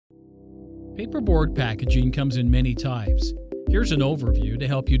Paperboard packaging comes in many types. Here's an overview to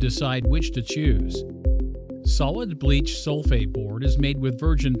help you decide which to choose. Solid bleached sulfate board is made with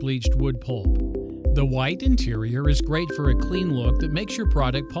virgin bleached wood pulp. The white interior is great for a clean look that makes your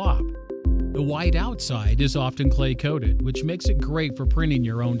product pop. The white outside is often clay-coated, which makes it great for printing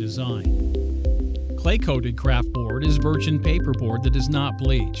your own design. Clay-coated craft board is virgin paperboard that is not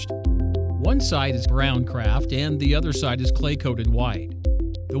bleached. One side is brown craft and the other side is clay-coated white.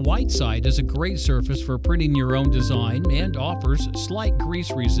 The white side is a great surface for printing your own design and offers slight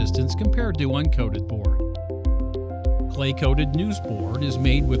grease resistance compared to uncoated board. Clay-coated newsboard is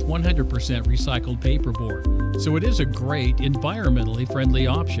made with 100% recycled paperboard, so it is a great, environmentally friendly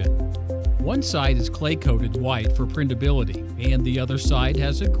option. One side is clay-coated white for printability, and the other side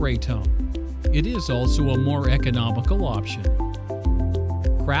has a gray tone. It is also a more economical option.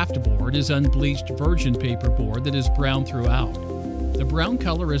 Craft board is unbleached virgin paperboard that is brown throughout. The brown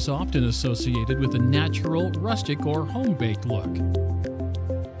color is often associated with a natural, rustic, or home-baked look.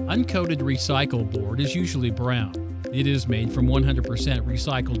 Uncoated recycled board is usually brown. It is made from 100%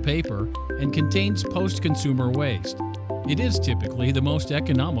 recycled paper and contains post-consumer waste. It is typically the most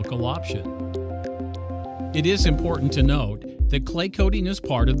economical option. It is important to note that clay coating is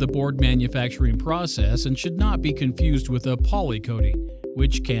part of the board manufacturing process and should not be confused with a poly coating,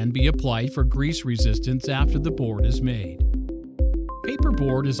 which can be applied for grease resistance after the board is made.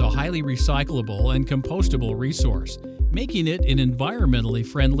 Paperboard is a highly recyclable and compostable resource, making it an environmentally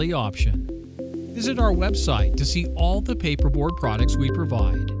friendly option. Visit our website to see all the paperboard products we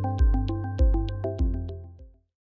provide.